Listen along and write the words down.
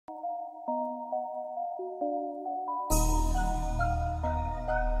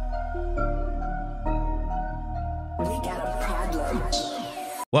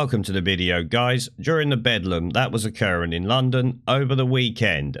Welcome to the video, guys. During the bedlam that was occurring in London over the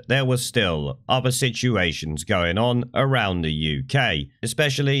weekend, there was still other situations going on around the UK,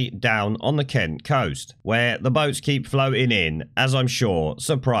 especially down on the Kent coast, where the boats keep floating in, as I'm sure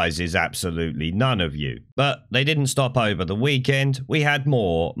surprises absolutely none of you. But they didn't stop over the weekend. We had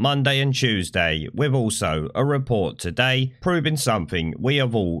more Monday and Tuesday, with also a report today proving something we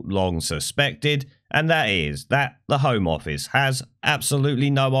have all long suspected, and that is that the Home Office has absolutely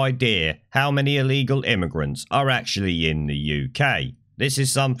no idea how many illegal immigrants are actually in the UK. This is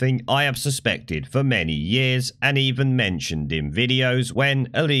something I have suspected for many years and even mentioned in videos. When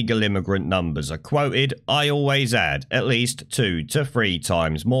illegal immigrant numbers are quoted, I always add at least 2 to 3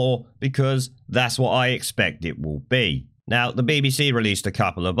 times more, because that's what I expect it will be. Now, the BBC released a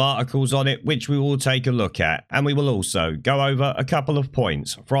couple of articles on it, which we will take a look at, and we will also go over a couple of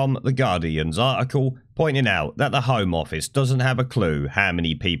points from The Guardian's article, pointing out that the Home Office doesn't have a clue how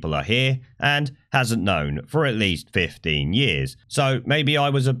many people are here, and hasn't known for at least 15 years. So maybe I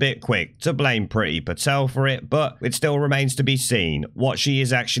was a bit quick to blame Priti Patel for it, but it still remains to be seen what she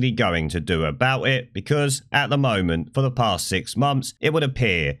is actually going to do about it, because at the moment, for the past 6 months, it would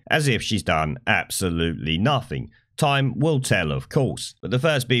appear as if she's done absolutely nothing. Time will tell, of course. But the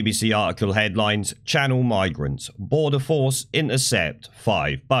first BBC article headlines: Channel migrants, border force intercept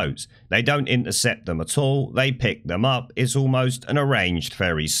 5 boats. They don't intercept them at all, they pick them up. It's almost an arranged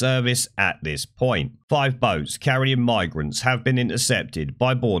ferry service at this point. 5 boats carrying migrants have been intercepted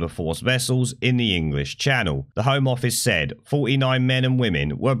by border force vessels in the English Channel. The Home Office said 49 men and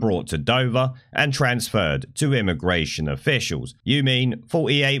women were brought to Dover and transferred to immigration officials. You mean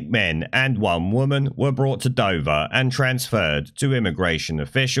 48 men and 1 woman were brought to Dover and transferred to immigration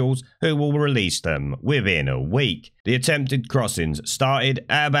officials, who will release them within a week. The attempted crossings started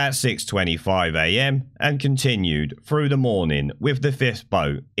at about 6:25 AM and continued through the morning, with the 5th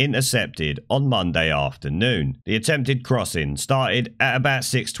boat intercepted on Monday afternoon. The attempted crossing started at about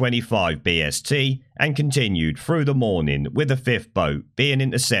 6:25 BST and continued through the morning, with the 5th boat being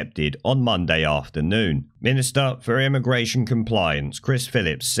intercepted on Monday afternoon. Minister for Immigration Compliance Chris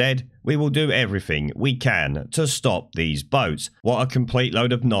Phillips said, "We will do everything we can to stop these boats." What a complete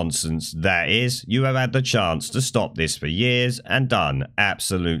load of nonsense that is. You have had the chance to stop this for years and done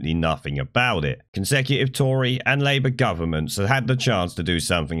absolutely nothing about it. Consecutive Tory and Labour governments have had the chance to do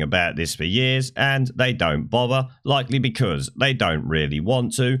something about this for years, and they don't bother, likely because they don't really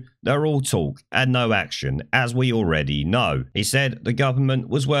want to. They're all talk and no action, as we already know. He said the government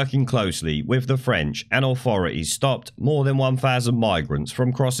was working closely with the French, and authorities stopped more than 1,000 migrants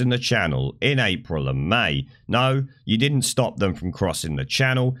from crossing the Channel in April and May. No, you didn't stop them from crossing the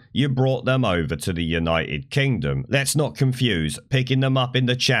Channel, you brought them over to the United Kingdom. Let's not confuse picking them up in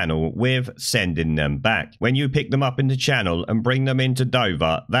the Channel with sending them back. When you pick them up in the Channel and bring them into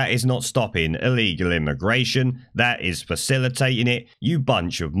Dover, that is not stopping illegal immigration, that is facilitating it, you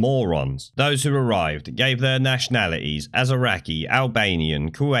bunch of morons. Those who arrived gave their nationalities as Iraqi,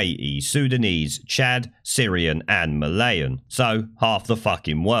 Albanian, Kuwaiti, Sudanese, Chad, Syrian and Malayan. So half the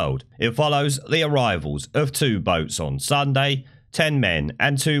fucking world. It follows the arrivals of 2 boats on Sunday. 10 men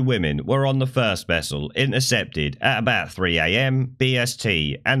and 2 women were on the first vessel, intercepted at about 3 AM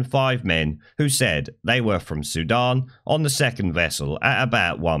BST, and 5 men who said they were from Sudan on the second vessel at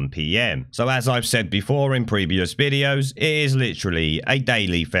about 1 PM. So as I've said before in previous videos, it is literally a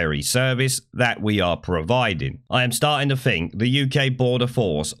daily ferry service that we are providing. I am starting to think the UK Border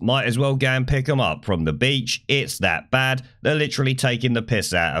Force might as well go and pick them up from the beach. It's that bad. They're literally taking the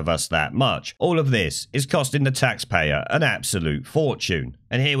piss out of us that much. All of this is costing the taxpayer an absolute fortune.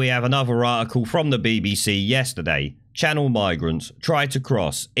 And here we have another article from the BBC yesterday. Channel migrants try to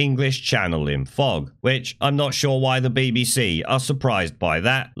cross English Channel in fog, which I'm not sure why the BBC are surprised by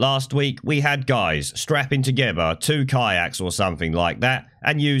that. Last week we had guys strapping together 2 kayaks or something like that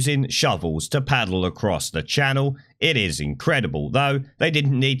and using shovels to paddle across the channel. It is incredible, though they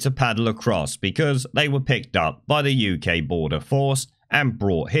didn't need to paddle across because they were picked up by the UK Border Force and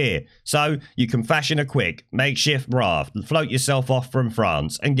brought here. So you can fashion a quick makeshift raft and float yourself off from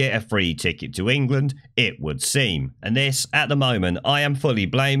France and get a free ticket to England, it would seem. And this, at the moment, I am fully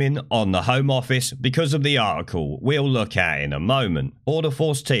blaming on the Home Office because of the article we'll look at in a moment. Border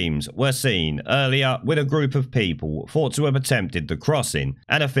Force teams were seen earlier with a group of people thought to have attempted the crossing,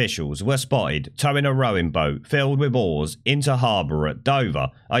 and officials were spotted towing a rowing boat filled with oars into harbour at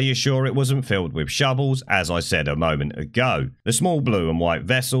Dover. Are you sure it wasn't filled with shovels, as I said a moment ago? The small blue blue and white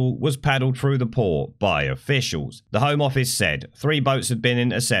vessel was paddled through the port by officials. The Home Office said 3 boats had been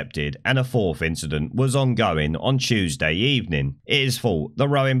intercepted and a 4th incident was ongoing on Tuesday evening. It is thought the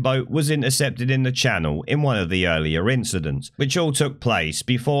rowing boat was intercepted in the channel in one of the earlier incidents, which all took place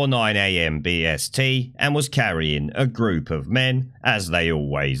before 9 AM BST and was carrying a group of men, as they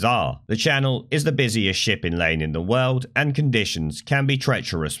always are. The channel is the busiest shipping lane in the world, and conditions can be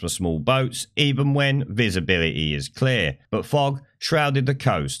treacherous for small boats even when visibility is clear, but fog shrouded the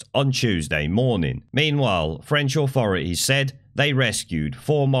coast on Tuesday morning. Meanwhile, French authorities said they rescued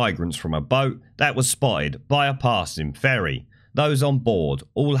 4 migrants from a boat that was spotted by a passing ferry. Those on board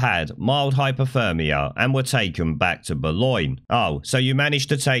all had mild hypothermia and were taken back to Boulogne. Oh, so you managed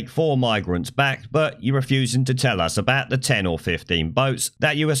to take 4 migrants back, but you're refusing to tell us about the 10 or 15 boats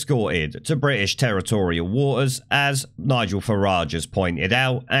that you escorted to British territorial waters, as Nigel Farage has pointed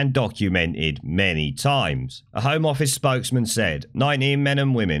out and documented many times. A Home Office spokesman said 19 men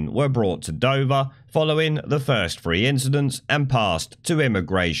and women were brought to Dover following the first 3 incidents and passed to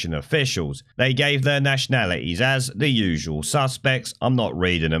immigration officials. They gave their nationalities as the usual suspects. I'm not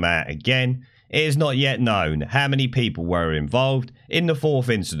reading them out again. It is not yet known how many people were involved in the 4th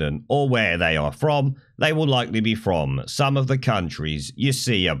incident or where they are from. They will likely be from some of the countries you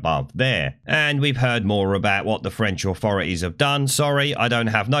see above there. And we've heard more about what the French authorities have done. Sorry, I don't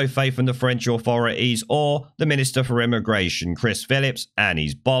have no faith in the French authorities or the Minister for Immigration, Chris Phillips, and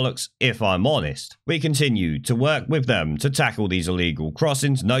his bollocks, if I'm honest. We continue to work with them to tackle these illegal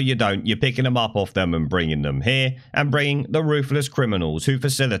crossings. No, you don't. You're picking them up off them and bringing them here, and bringing the ruthless criminals who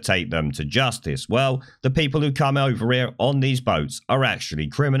facilitate them to justice. Well, the people who come over here on these boats are actually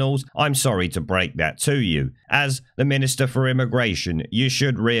criminals. I'm sorry to break that to you. As the Minister for Immigration, you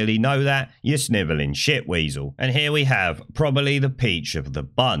should really know that, you snivelling shitweasel. And here we have probably the peach of the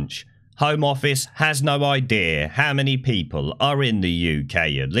bunch. Home Office has no idea how many people are in the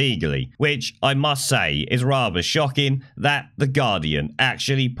UK illegally, which I must say is rather shocking that The Guardian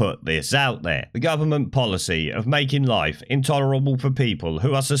actually put this out there. The government policy of making life intolerable for people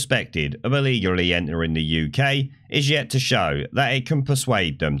who are suspected of illegally entering the UK is yet to show that it can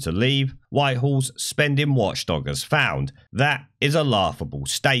persuade them to leave. Whitehall's spending watchdog has found that is a laughable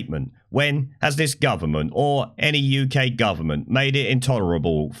statement. When has this government or any UK government made it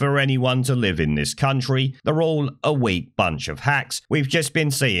intolerable for anyone to live in this country? They're all a weak bunch of hacks. We've just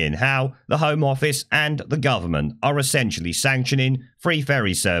been seeing how the Home Office and the government are essentially sanctioning free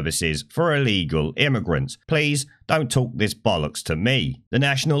ferry services for illegal immigrants. Please don't talk this bollocks to me. The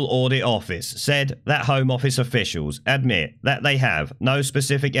National Audit Office said that Home Office officials admit that they have no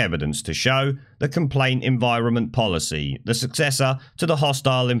specific evidence to show the Complaint Environment Policy, the successor to the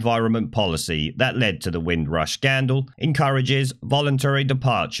Hostile Environment Policy that led to the Windrush scandal, encourages voluntary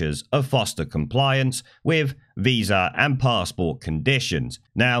departures of foster compliance with visa and passport conditions.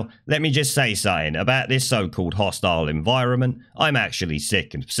 Now, let me just say something about this so-called hostile environment. I'm actually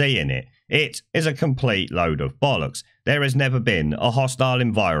sick of seeing it. It is a complete load of bollocks. There has never been a hostile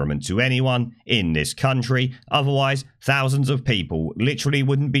environment to anyone in this country. Otherwise, thousands of people literally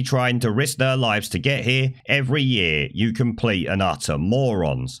wouldn't be trying to risk their lives to get here every year, you complete and utter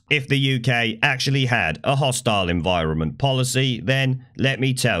morons. If the UK actually had a hostile environment policy, then let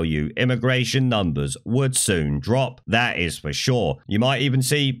me tell you, immigration numbers would soon drop. That is for sure. You might even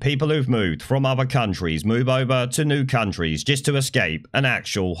see people who've moved from other countries move over to new countries just to escape an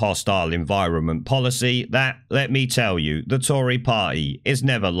actual hostile environment policy that, let me tell you, the Tory party is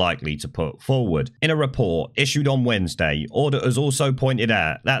never likely to put forward. In a report issued on Wednesday, auditors also pointed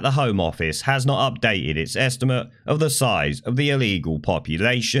out that the Home Office has not updated its estimate of the size of the illegal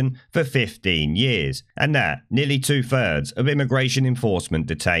population for 15 years, and that nearly 2/3 of immigration enforcement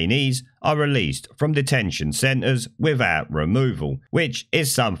detainees are released from detention centres without removal, which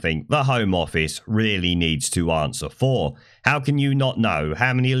is something the Home Office really needs to answer for. How can you not know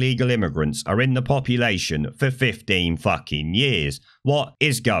how many illegal immigrants are in the population for 15 fucking years? What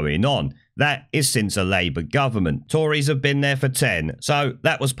is going on? That is since a Labour government. Tories have been there for 10, so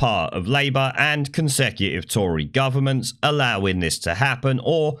that was part of Labour and consecutive Tory governments allowing this to happen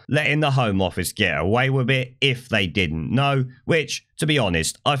or letting the Home Office get away with it if they didn't know, which, to be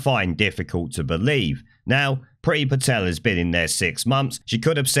honest, I find difficult to believe. Now, Priti Patel has been in there 6 months. She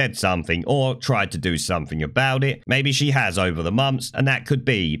could have said something or tried to do something about it. Maybe she has over the months, and that could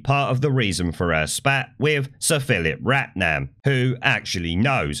be part of the reason for her spat with Sir Philip Ratnam. Who actually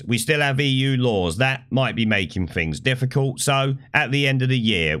knows? We still have EU laws that might be making things difficult, so at the end of the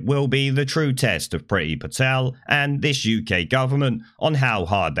year will be the true test of Priti Patel and this UK government on how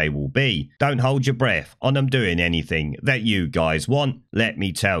hard they will be. Don't hold your breath on them doing anything that you guys want, let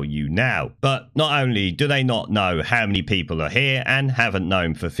me tell you now. But not only do they not not know how many people are here and haven't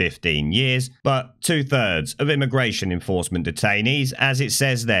known for 15 years, but 2/3 of immigration enforcement detainees, as it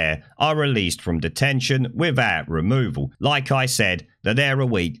says there, are released from detention without removal. Like I said, they're there a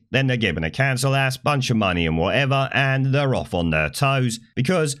week, then they're given a council house, bunch of money and whatever, and they're off on their toes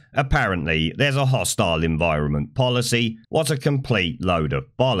because apparently there's a hostile environment policy. What a complete load of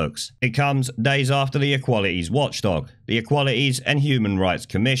bollocks. It comes days after the Equalities Watchdog, the Equalities and Human Rights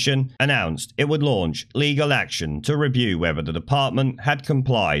Commission, announced it would launch legal action to review whether the department had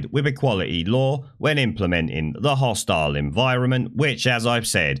complied with equality law when implementing the hostile environment, which, as I've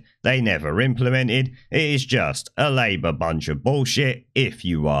said, they never implemented. It is just a Labour bunch of bullshit, if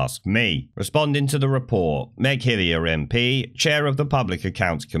you ask me. Responding to the report, Meg Hillier MP, chair of the Public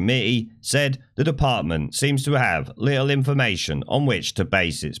Accounts Committee, said the department seems to have little information on which to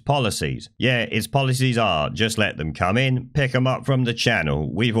base its policies. Yeah, its policies are just let them come in, pick them up from the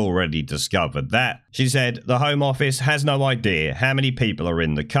channel. We've already discovered that. She said the Home Office has no idea how many people are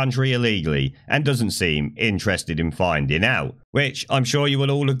in the country illegally and doesn't seem interested in finding out, which I'm sure you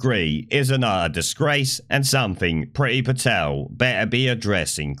will all agree is an utter disgrace and something Priti Patel better be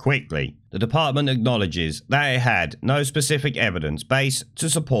addressing quickly. The department acknowledges that it had no specific evidence base to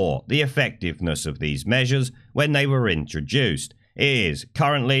support the effectiveness of these measures when they were introduced. It is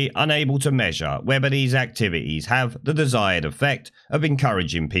currently unable to measure whether these activities have the desired effect of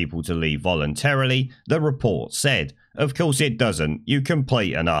encouraging people to leave voluntarily, the report said. Of course it doesn't, you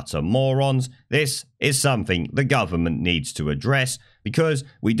complete and utter morons. This is something the government needs to address because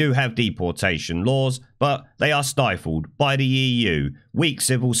we do have deportation laws, but they are stifled by the EU, weak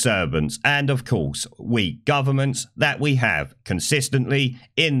civil servants, and of course weak governments that we have consistently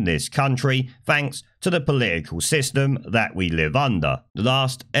in this country thanks to the political system that we live under. The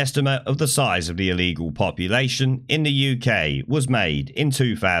last estimate of the size of the illegal population in the UK was made in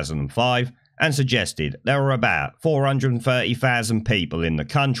 2005 and suggested there were about 430,000 people in the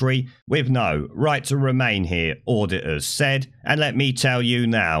country with no right to remain here, auditors said. And let me tell you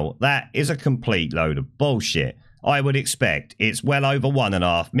now, that is a complete load of bullshit. I would expect it's well over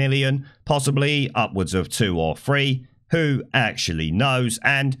 1.5 million, possibly upwards of 2 or 3. Who actually knows?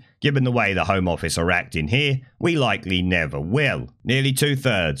 And given the way the Home Office are acting here, we likely never will. Nearly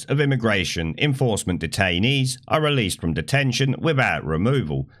 2/3 of immigration enforcement detainees are released from detention without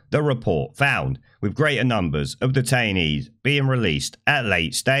removal, the report found, with greater numbers of detainees being released at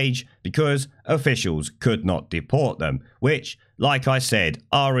late stage because officials could not deport them, which, like I said,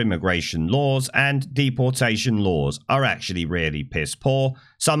 our immigration laws and deportation laws are actually really piss poor.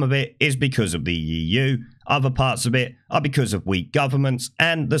 Some of it is because of the EU, other parts of it are because of weak governments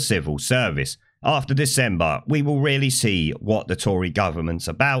and the civil service. After December, we will really see what the Tory government's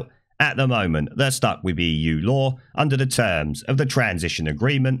about. At the moment, they're stuck with EU law under the terms of the transition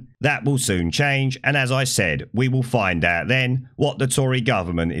agreement. That will soon change, and as I said, we will find out then what the Tory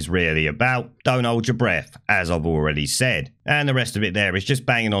government is really about. Don't hold your breath, as I've already said. And the rest of it there is just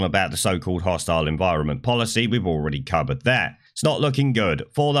banging on about the so-called hostile environment policy. We've already covered that. It's not looking good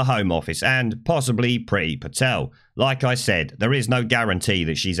for the Home Office and possibly Priti Patel. Like I said, there is no guarantee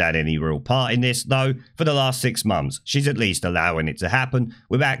that she's had any real part in this, though for the last 6 months she's at least allowing it to happen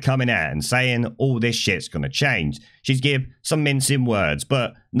without coming out and saying all this shit's gonna change. She's give some mincing words,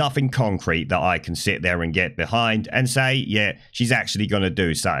 but nothing concrete that I can sit there and get behind and say, yeah, she's actually gonna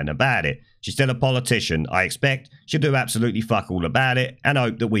do something about it. She's still a politician. I expect she'll do absolutely fuck all about it and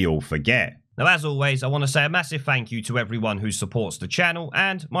hope that we all forget. Now, as always, I want to say a massive thank you to everyone who supports the channel,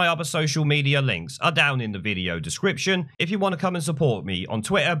 and my other social media links are down in the video description if you want to come and support me on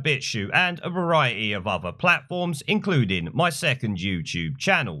Twitter, BitChute, and a variety of other platforms, including my second YouTube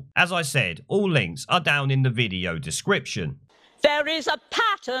channel. As I said, all links are down in the video description. There is a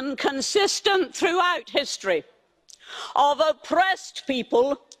pattern consistent throughout history of oppressed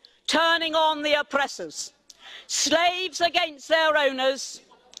people turning on the oppressors, slaves against their owners,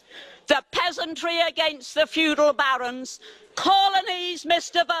 the peasantry against the feudal barons, colonies,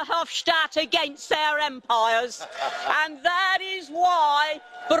 Mr. Verhofstadt, against their empires. And that is why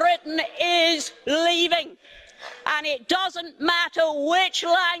Britain is leaving. And it doesn't matter which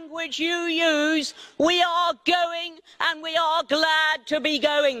language you use, we are going, and we are glad to be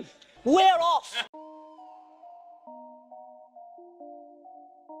going. We're off.